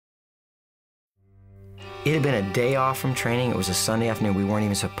It had been a day off from training. It was a Sunday afternoon. We weren't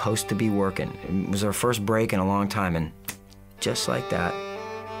even supposed to be working. It was our first break in a long time, and just like that,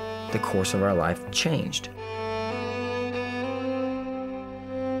 the course of our life changed.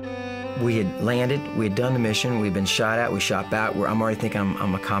 We had landed, we had done the mission, we'd been shot at, we shot back. I'm already thinking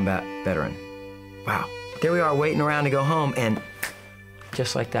I'm a combat veteran. Wow. There we are waiting around to go home, and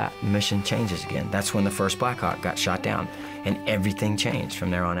just like that, the mission changes again. That's when the first Black Hawk got shot down, and everything changed from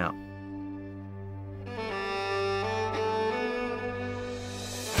there on out.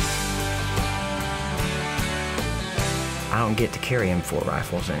 I don't get to carry M4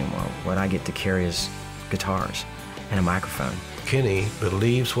 rifles anymore. What I get to carry is guitars and a microphone. Keni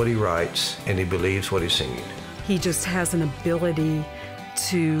believes what he writes, and he believes what he's singing. He just has an ability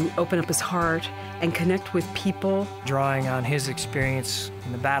to open up his heart and connect with people. Drawing on his experience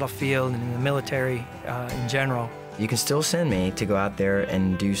in the battlefield and in the military in general. You can still send me to go out there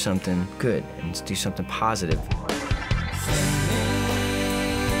and do something good and do something positive.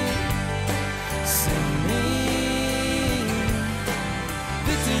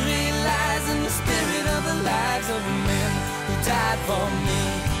 Victory lies in the spirit of the lives of the men who died for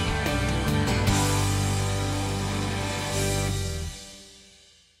me.